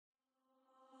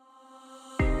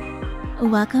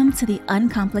Welcome to the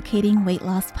Uncomplicating Weight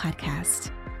Loss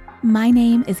Podcast. My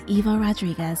name is Eva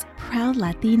Rodriguez, proud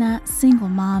Latina, single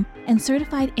mom, and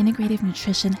certified integrative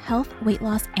nutrition, health, weight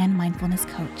loss, and mindfulness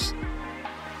coach.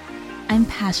 I'm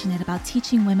passionate about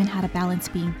teaching women how to balance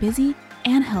being busy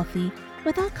and healthy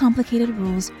without complicated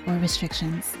rules or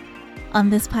restrictions. On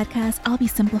this podcast, I'll be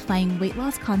simplifying weight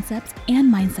loss concepts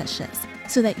and mindset shifts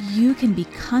so that you can be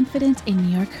confident in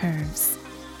your curves.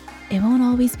 It won't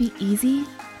always be easy,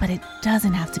 but it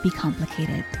doesn't have to be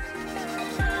complicated.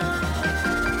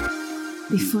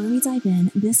 Before we dive in,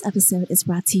 this episode is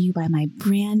brought to you by my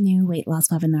brand new weight loss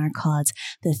webinar called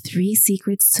The 3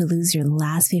 Secrets to Lose Your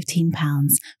Last 15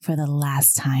 Pounds for the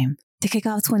Last Time. To kick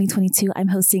off 2022, I'm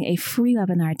hosting a free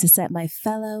webinar to set my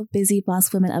fellow busy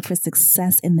boss women up for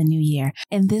success in the new year.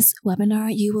 In this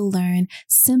webinar, you will learn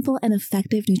simple and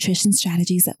effective nutrition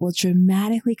strategies that will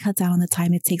dramatically cut down on the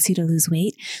time it takes you to lose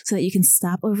weight so that you can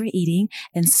stop overeating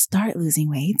and start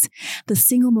losing weight, the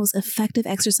single most effective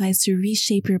exercise to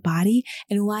reshape your body,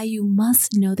 and why you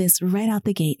must know this right out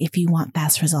the gate if you want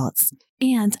fast results,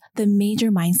 and the major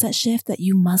mindset shift that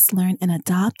you must learn and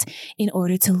adopt in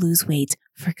order to lose weight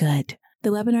for good. The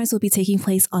webinars will be taking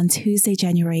place on Tuesday,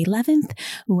 January 11th,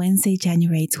 Wednesday,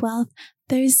 January 12th,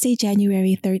 Thursday,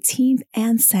 January 13th,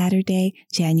 and Saturday,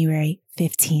 January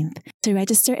 15th. To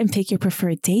register and pick your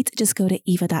preferred date, just go to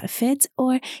eva.fit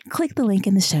or click the link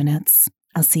in the show notes.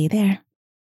 I'll see you there.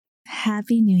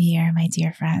 Happy New Year, my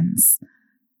dear friends.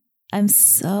 I'm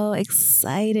so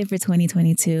excited for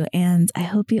 2022, and I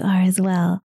hope you are as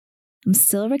well. I'm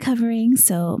still recovering,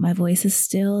 so my voice is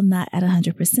still not at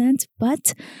 100%,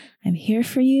 but I'm here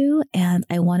for you, and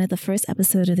I wanted the first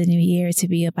episode of the new year to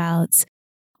be about,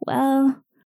 well,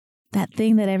 that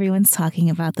thing that everyone's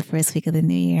talking about the first week of the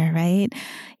new year, right?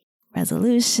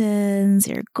 Resolutions,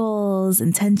 your goals,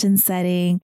 intention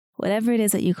setting, whatever it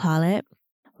is that you call it.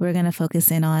 We're going to focus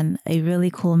in on a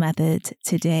really cool method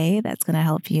today that's going to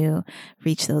help you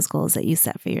reach those goals that you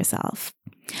set for yourself.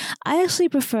 I actually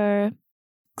prefer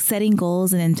setting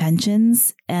goals and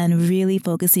intentions and really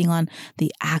focusing on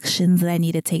the actions that I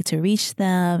need to take to reach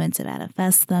them and to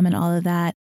manifest them and all of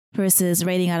that versus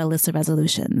writing out a list of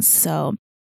resolutions. So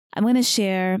I'm going to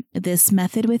share this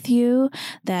method with you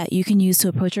that you can use to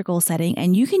approach your goal setting,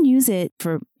 and you can use it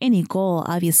for any goal,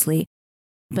 obviously,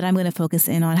 but I'm going to focus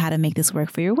in on how to make this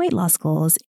work for your weight loss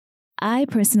goals. I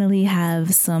personally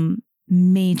have some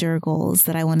major goals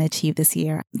that I want to achieve this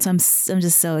year. So I'm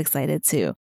just so excited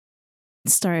to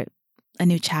start a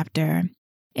new chapter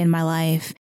in my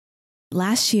life.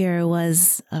 Last year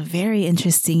was a very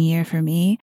interesting year for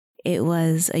me. It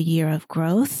was a year of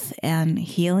growth and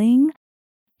healing.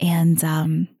 And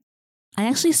I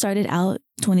actually started out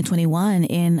 2021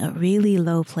 in a really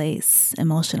low place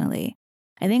emotionally.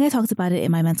 I think I talked about it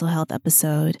in my mental health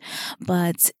episode,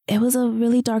 but it was a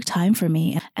really dark time for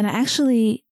me. And I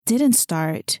actually didn't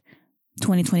start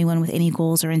 2021 with any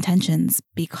goals or intentions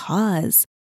because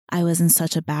I was in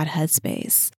such a bad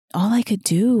headspace. All I could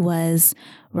do was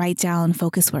write down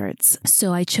focus words.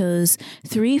 So I chose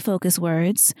 3 focus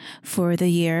words for the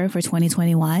year for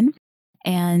 2021,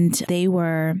 and they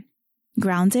were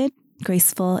grounded,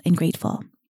 graceful, and grateful.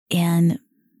 And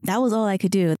that was all I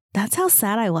could do. That's how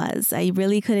sad I was. I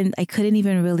couldn't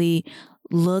even really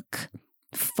look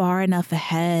far enough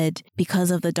ahead because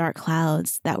of the dark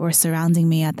clouds that were surrounding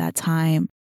me at that time.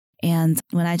 And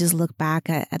when I just look back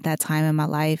at that time in my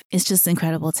life, it's just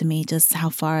incredible to me just how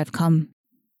far I've come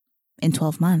in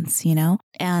 12 months, you know?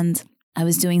 And I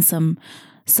was doing some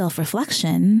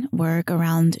self-reflection work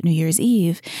around New Year's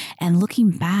Eve and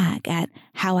looking back at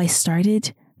how I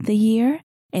started the year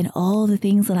and all the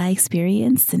things that I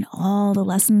experienced and all the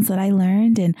lessons that I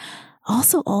learned and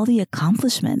also all the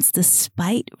accomplishments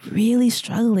despite really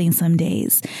struggling some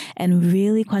days and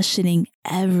really questioning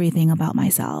everything about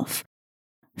myself.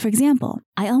 For example,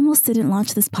 I almost didn't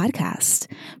launch this podcast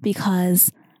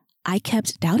because I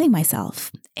kept doubting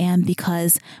myself and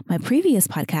because my previous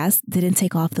podcast didn't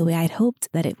take off the way I'd hoped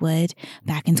that it would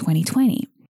back in 2020.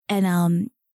 And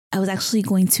I was actually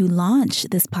going to launch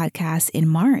this podcast in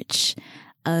March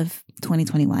of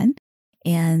 2021.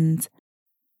 And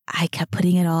I kept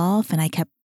putting it off and I kept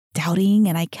doubting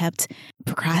and I kept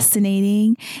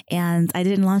procrastinating, and I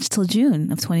didn't launch till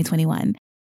June of 2021.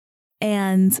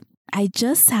 And I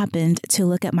just happened to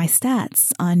look at my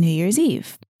stats on New Year's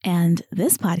Eve, and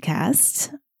this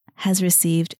podcast has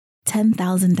received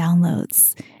 10,000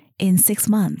 downloads in 6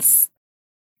 months.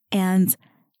 And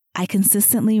I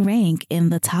consistently rank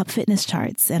in the top fitness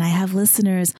charts, and I have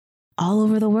listeners all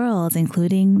over the world,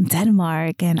 including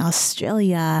Denmark and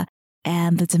Australia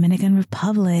and the Dominican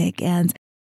Republic. And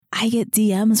I get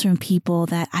DMs from people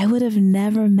that I would have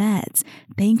never met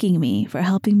thanking me for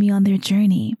helping me on their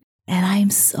journey. And I am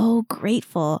so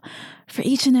grateful for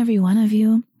each and every one of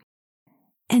you.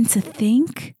 And to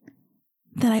think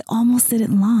that I almost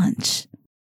didn't launch.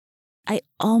 I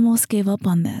almost gave up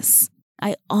on this.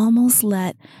 I almost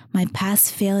let my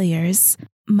past failures,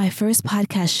 my first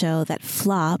podcast show that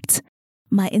flopped,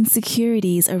 my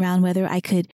insecurities around whether I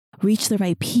could reach the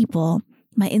right people,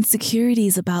 my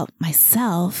insecurities about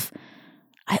myself,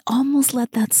 I almost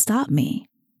let that stop me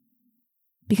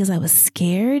because I was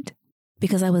scared,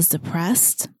 because I was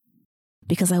depressed,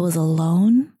 because I was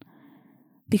alone,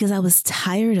 because I was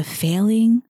tired of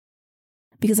failing,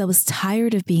 because I was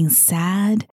tired of being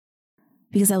sad,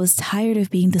 because I was tired of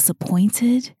being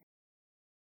disappointed.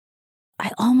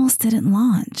 I almost didn't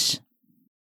launch.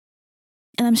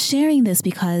 And I'm sharing this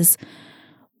because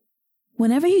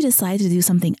whenever you decide to do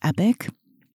something epic,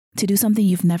 to do something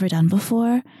you've never done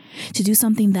before, to do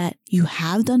something that you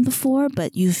have done before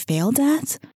but you've failed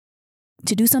at,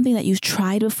 to do something that you've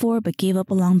tried before but gave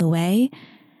up along the way,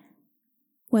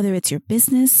 whether it's your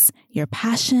business, your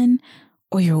passion,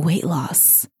 or your weight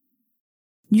loss,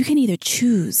 you can either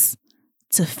choose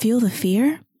to feel the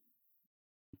fear,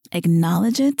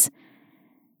 acknowledge it,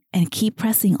 and keep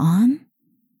pressing on,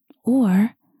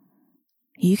 or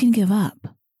you can give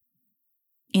up.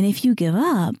 And if you give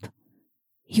up,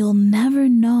 you'll never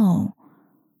know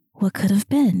what could have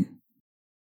been.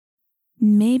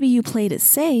 Maybe you played it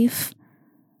safe,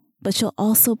 but you'll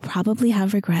also probably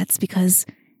have regrets because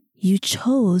you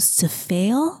chose to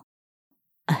fail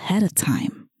ahead of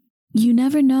time. You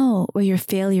never know where your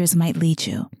failures might lead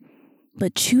you,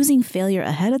 but choosing failure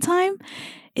ahead of time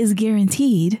is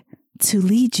guaranteed to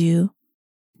lead you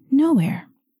nowhere.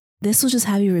 This will just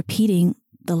have you repeating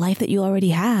the life that you already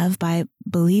have by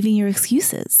believing your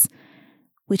excuses,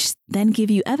 which then give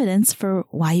you evidence for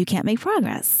why you can't make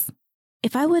progress.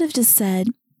 If I would have just said,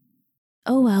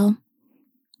 oh well,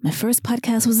 my first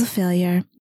podcast was a failure.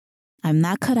 I'm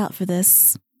not cut out for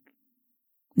this.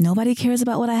 Nobody cares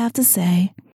about what I have to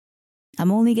say.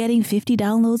 I'm only getting 50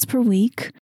 downloads per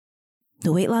week.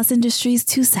 The weight loss industry is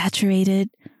too saturated.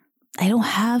 I don't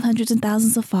have hundreds and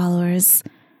thousands of followers.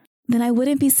 Then I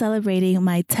wouldn't be celebrating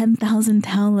my 10,000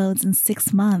 downloads in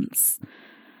 6 months.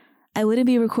 I wouldn't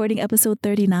be recording episode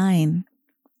 39.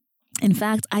 In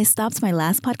fact, I stopped my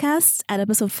last podcast at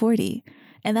episode 40,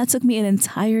 and that took me an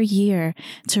entire year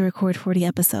to record 40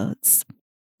 episodes.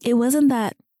 It wasn't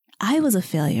that I was a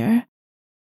failure.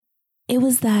 It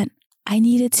was that I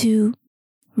needed to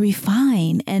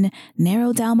refine and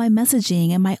narrow down my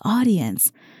messaging and my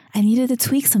audience. I needed to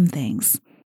tweak some things.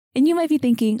 And you might be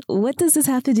thinking, what does this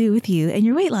have to do with you and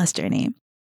your weight loss journey?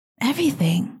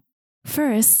 Everything.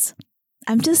 First,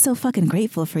 I'm just so fucking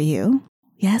grateful for you.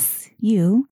 Yes,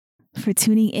 you, for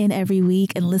tuning in every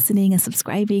week and listening and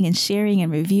subscribing and sharing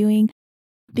and reviewing.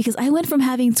 Because I went from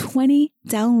having 20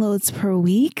 downloads per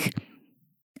week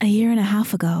a year and a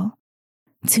half ago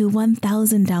to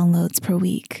 1,000 downloads per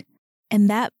week. And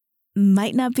that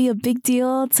might not be a big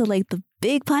deal to like the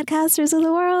big podcasters of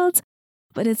the world,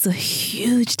 but it's a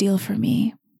huge deal for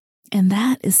me. And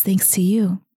that is thanks to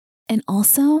you. And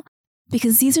also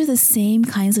because these are the same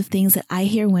kinds of things that I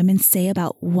hear women say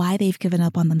about why they've given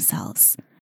up on themselves,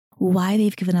 why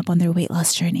they've given up on their weight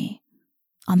loss journey,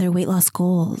 on their weight loss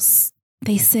goals.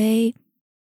 They say,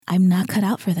 I'm not cut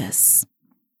out for this.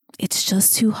 It's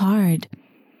just too hard.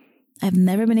 I've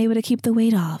never been able to keep the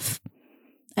weight off.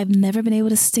 I've never been able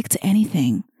to stick to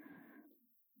anything.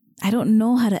 I don't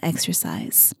know how to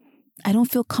exercise. I don't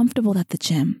feel comfortable at the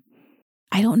gym.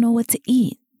 I don't know what to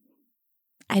eat.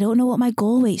 I don't know what my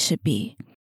goal weight should be.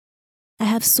 I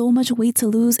have so much weight to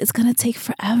lose, it's going to take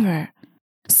forever.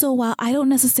 So while I don't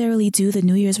necessarily do the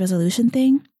New Year's resolution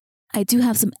thing, I do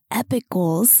have some epic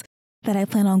goals that I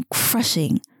plan on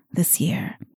crushing this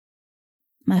year.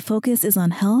 My focus is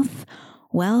on health,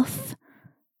 wealth,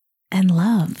 and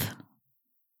love.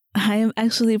 I am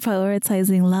actually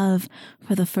prioritizing love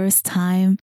for the first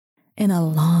time in a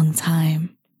long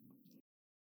time.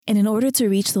 And in order to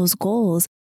reach those goals,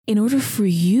 in order for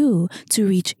you to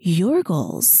reach your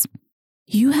goals,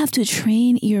 you have to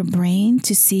train your brain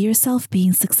to see yourself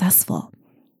being successful.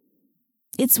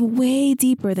 It's way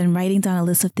deeper than writing down a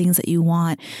list of things that you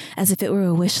want as if it were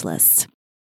a wish list.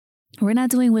 We're not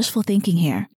doing wishful thinking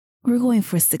here. We're going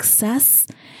for success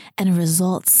and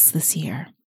results this year.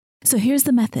 So here's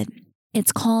the method.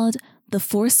 It's called the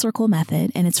 4-Circle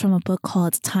Method, and it's from a book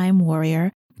called Time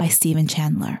Warrior by Stephen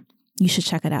Chandler. You should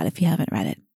check it out if you haven't read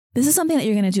it. This is something that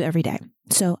you're going to do every day.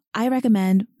 So I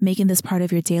recommend making this part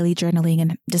of your daily journaling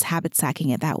and just habit stacking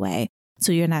it that way,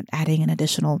 so you're not adding an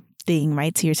additional thing,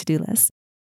 right, to your to-do list.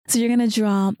 So you're going to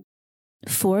draw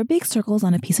 4 big circles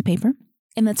on a piece of paper.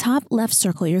 In the top left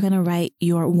circle, you're going to write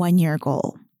your 1-year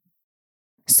goal.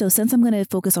 So since I'm going to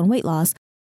focus on weight loss,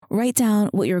 write down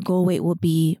what your goal weight will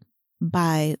be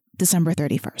by December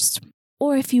 31st.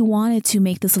 Or if you wanted to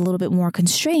make this a little bit more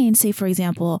constrained, say, for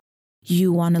example,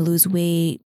 you want to lose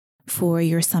weight for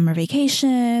your summer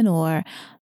vacation or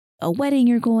a wedding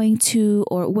you're going to,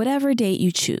 or whatever date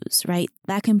you choose, right?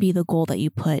 That can be the goal that you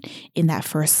put in that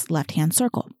first left-hand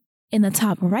circle. In the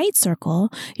top right circle,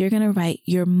 you're going to write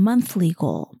your monthly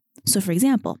goal. So for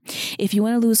example, if you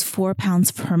want to lose 4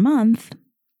 pounds per month,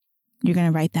 you're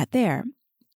going to write that there.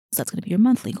 So that's going to be your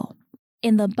monthly goal.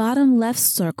 In the bottom left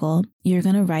circle, you're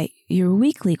going to write your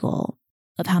weekly goal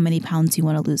of how many pounds you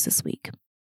want to lose this week.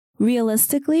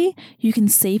 Realistically, you can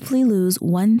safely lose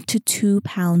 1 to 2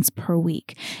 pounds per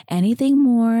week. Anything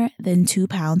more than 2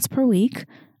 pounds per week,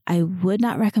 I would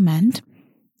not recommend.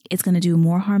 It's going to do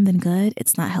more harm than good.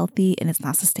 It's not healthy and it's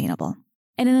not sustainable.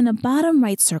 And then in the bottom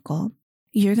right circle,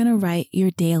 you're going to write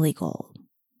your daily goal.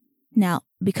 Now,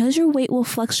 because your weight will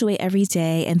fluctuate every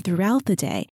day and throughout the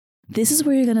day, this is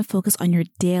where you're going to focus on your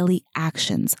daily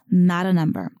actions, not a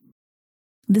number.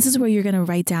 This is where you're going to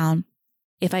write down,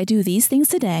 if I do these things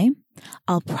today,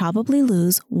 I'll probably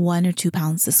lose 1 or 2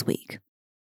 pounds this week.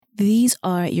 These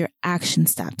are your action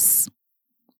steps.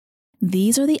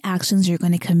 These are the actions you're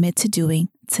going to commit to doing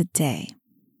today,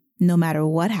 no matter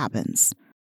what happens.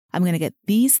 I'm going to get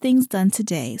these things done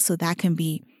today. So that can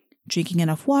be drinking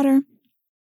enough water,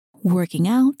 working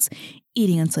out,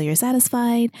 eating until you're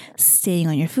satisfied, staying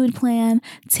on your food plan,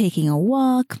 taking a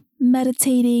walk,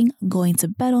 meditating, going to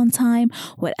bed on time,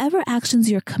 whatever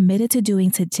actions you're committed to doing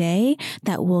today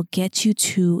that will get you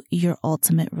to your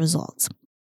ultimate result.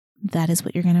 That is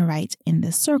what you're going to write in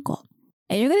this circle.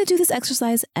 And you're going to do this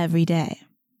exercise every day.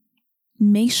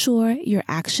 Make sure your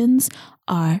actions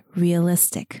are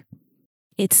realistic.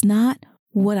 It's not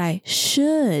what I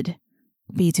should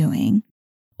be doing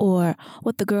or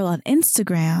what the girl on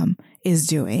Instagram is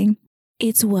doing.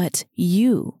 It's what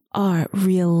you are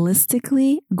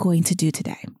realistically going to do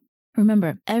today.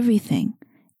 Remember, everything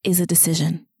is a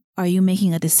decision. Are you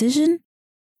making a decision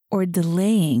or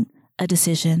delaying a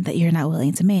decision that you're not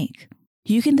willing to make?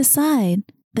 You can decide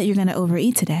that you're going to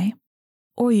overeat today,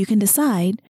 or you can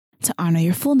decide to honor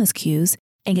your fullness cues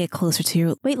and get closer to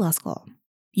your weight loss goal.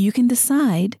 You can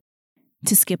decide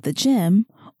to skip the gym,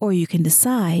 or you can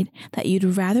decide that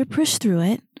you'd rather push through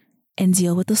it and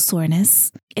deal with the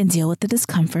soreness and deal with the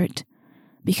discomfort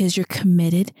because you're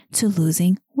committed to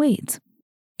losing weight.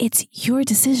 It's your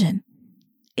decision.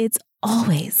 It's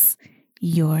always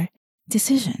your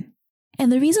decision.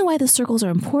 And the reason why the circles are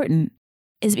important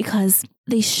is because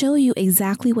they show you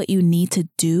exactly what you need to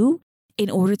do in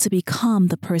order to become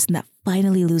the person that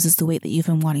finally loses the weight that you've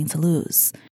been wanting to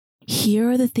lose. Here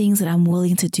are the things that I'm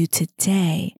willing to do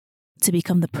today to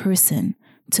become the person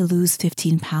to lose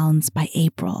 15 pounds by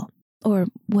April, or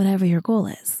whatever your goal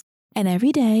is. And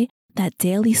every day, that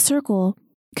daily circle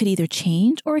could either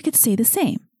change or it could stay the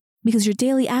same, because your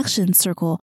daily action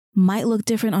circle might look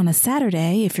different on a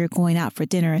Saturday if you're going out for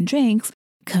dinner and drinks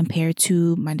compared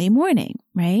to Monday morning,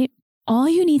 right? All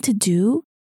you need to do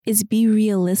is be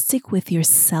realistic with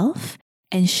yourself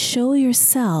and show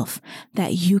yourself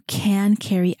that you can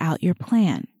carry out your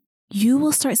plan. You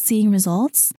will start seeing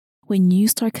results when you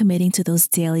start committing to those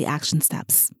daily action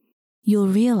steps. You'll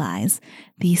realize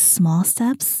these small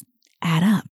steps add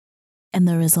up and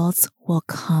the results will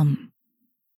come.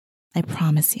 I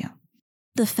promise you.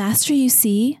 The faster you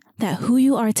see that who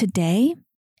you are today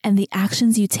and the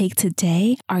actions you take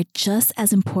today are just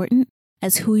as important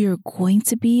as who you're going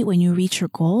to be when you reach your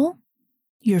goal,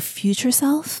 your future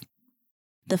self,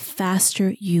 the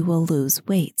faster you will lose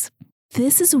weight.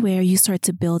 This is where you start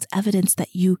to build evidence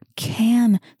that you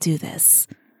can do this,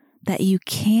 that you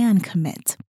can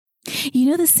commit.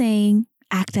 You know the saying,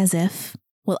 act as if?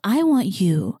 Well, I want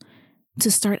you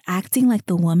to start acting like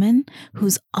the woman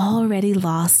who's already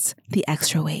lost the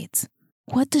extra weight.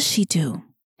 What does she do?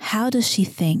 How does she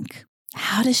think?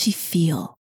 How does she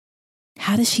feel?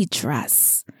 How does she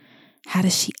dress? How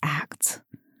does she act?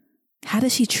 How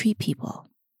does she treat people?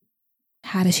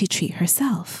 How does she treat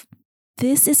herself?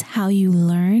 This is how you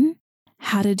learn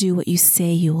how to do what you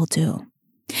say you will do.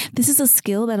 This is a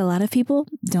skill that a lot of people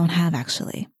don't have,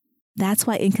 actually. That's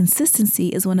why inconsistency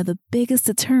is one of the biggest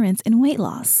deterrents in weight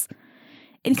loss.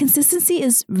 Inconsistency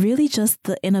is really just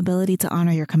the inability to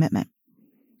honor your commitment.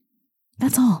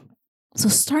 That's all. So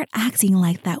start acting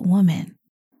like that woman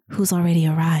who's already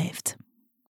arrived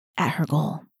at her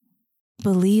goal.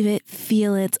 Believe it,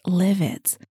 feel it, live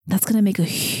it. That's going to make a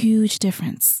huge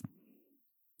difference,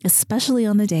 especially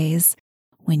on the days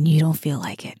when you don't feel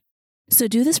like it. So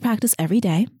do this practice every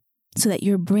day so that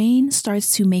your brain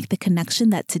starts to make the connection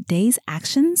that today's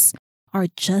actions are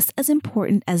just as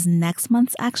important as next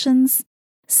month's actions,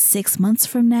 6 months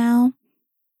from now,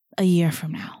 a year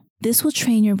from now. This will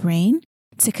train your brain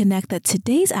to connect that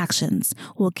today's actions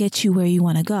will get you where you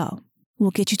want to go,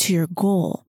 will get you to your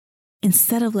goal,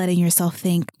 instead of letting yourself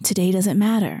think today doesn't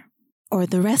matter, or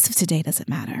the rest of today doesn't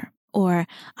matter, or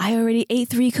I already ate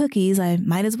 3 cookies, I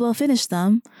might as well finish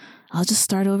them. I'll just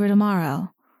start over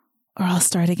tomorrow, or I'll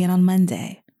start again on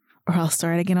Monday, or I'll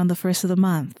start again on the first of the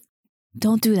month.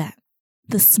 Don't do that.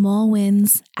 The small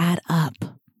wins add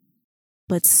up,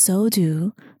 but so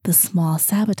do the small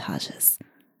sabotages.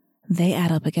 They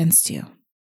add up against you.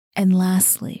 And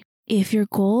lastly, if your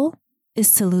goal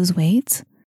is to lose weight,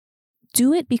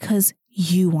 do it because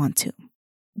you want to.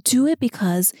 Do it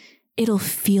because it'll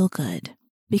feel good,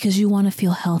 because you want to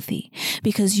feel healthy,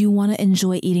 because you want to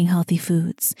enjoy eating healthy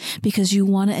foods, because you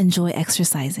want to enjoy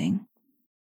exercising.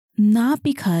 Not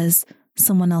because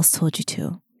someone else told you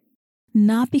to,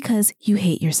 not because you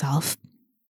hate yourself,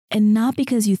 and not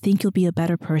because you think you'll be a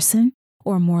better person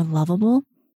or more lovable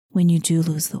when you do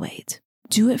lose the weight.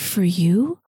 Do it for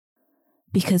you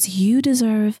because you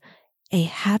deserve a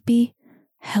happy,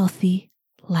 healthy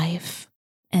life.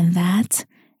 And that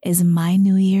is my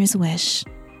New Year's wish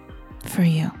for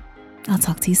you. I'll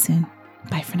talk to you soon.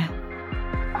 Bye for now.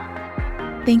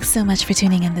 Thanks so much for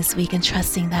tuning in this week and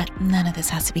trusting that none of this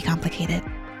has to be complicated.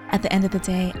 At the end of the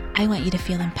day, I want you to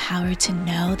feel empowered to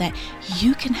know that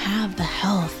you can have the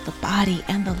health, the body,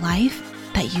 and the life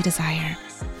that you desire.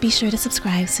 Be sure to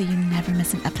subscribe so you never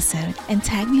miss an episode, and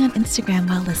tag me on Instagram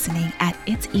while listening at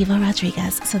It's Eva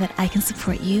Rodriguez so that I can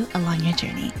support you along your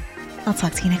journey. I'll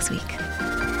talk to you next week.